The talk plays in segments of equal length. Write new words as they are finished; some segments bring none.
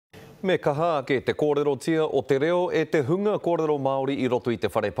Me kaha ke te kōrero tia o te reo e te hunga kōrero Māori I roto I te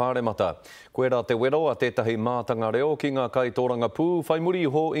whare pāremata. Koe rā te wero a tētahi mātanga reo ki ngā kaitōranga pū, whai muri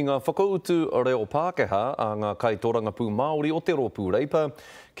ho I ngā whakautu reo Pākehā a ngā kaitōranga pū Māori o te ropu reipa,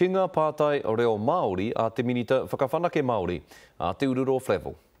 ki ngā pātai reo Māori a te minita whakawhanake Māori a te ururo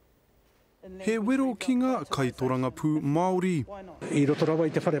Flevo. He wero ki ngā kaitōranga pū Māori. I roto rawa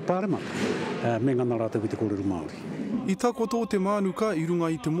I te whare pāremata, me ngana rātou I te kōrero Māori. I takoto te mānuka I runga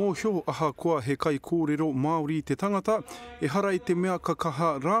I te mōhio aha koa he kai kōrero Māori te tangata e hara I te mea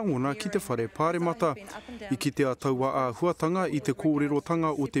kakaha rāngona ki te whare pāremata. I ki te ataua a huatanga I te kōrero tanga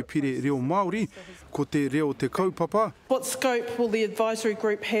o te pire reo Māori, ko te reo te kaupapa. What scope will the advisory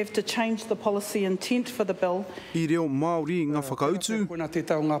group have to change the policy intent for the bill? I reo Māori ngā whakautu. Te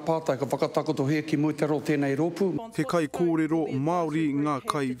tau ngā pātai ka whakatakoto he ki muitaro tēnei rōpu. He kai kōrero Māori ngā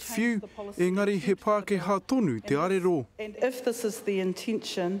kai whiu, engari he Pākehā tonu te arero. And if this is the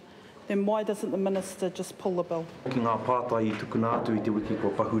intention, then why doesn't the Minister just pull the bill? Ki ngā pātai I tukuna atu I te wiki ko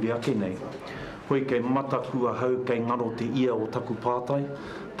pahuri ake nei. Hoi kei mata kua hau kei ngaro te ia o taku pātai,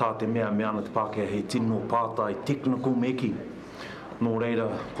 tā te mea meana te Pākehā he tino pātai technical meki. Nō reira,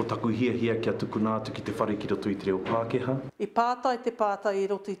 ko taku hia kia tukuna atu ki te whare ki roto I te reo Pākehā. I pātai te pātai I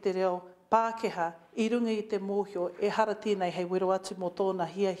roto I te reo Pākehā, I runga I te mōhio, e hara tēnei hei wero atu mō tōna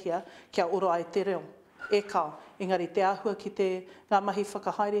hia kia oro ai te reo. E kao, engari te āhua ki te ngā mahi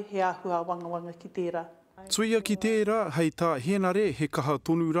whakahaere, he āhua wangawanga ki tērā. Tuia ki tērā, hei tā henare he kaha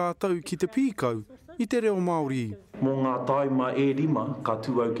tonu rātau ki te pīkau I te reo Māori. Mō ngā taima e rima ka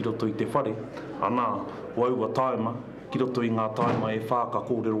tūau ki roto I te whare, anā, waua taima ki roto I ngā taima e whāka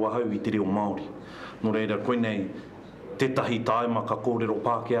kōrero hau I te reo Māori. Nō reira, koe nei, tētahi taima ka kōrero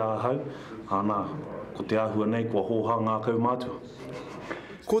Pākehā hau, anā, ko te āhua nei kua hōhā ngā kaumātua.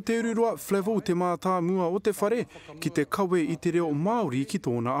 Ko te ururua Flevo te mātā mua o te whare ki te kawe I te reo Māori ki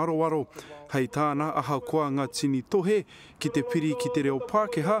tōna aroaro. Hei tāna aha koa ngā tini tohe ki te piri ki te reo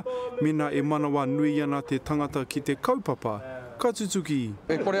Pākehā, mena e manawa nui ana te tangata ki te kaupapa. Ka tutuki.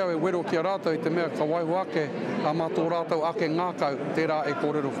 E kore au e wero ki a rātou I te mea ka waihu ake, a mātō rātou ake ngākau, tērā e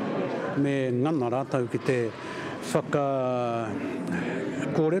kōrero. Me ngana rātou ki te whaka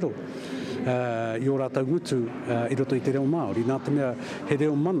kōrero. I o rātou ngutu I roto I te reo Māori, nā te mea he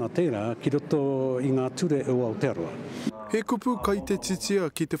reo mana tērā ki roto I ngā ture o Aotearoa. He kupu kai te titia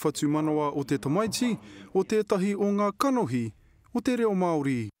ki te whatu manawa o te tamaiti, o tētahi o ngā kanohi, o te reo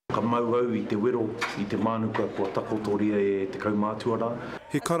Māori. Ka mau au I te wero, I te mānuka kua takotoria e te kaumātuara.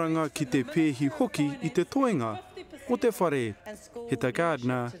 He karanga ki te pēhi hoki I te toenga, o te whare. He tā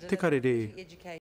Gardner, te Karere.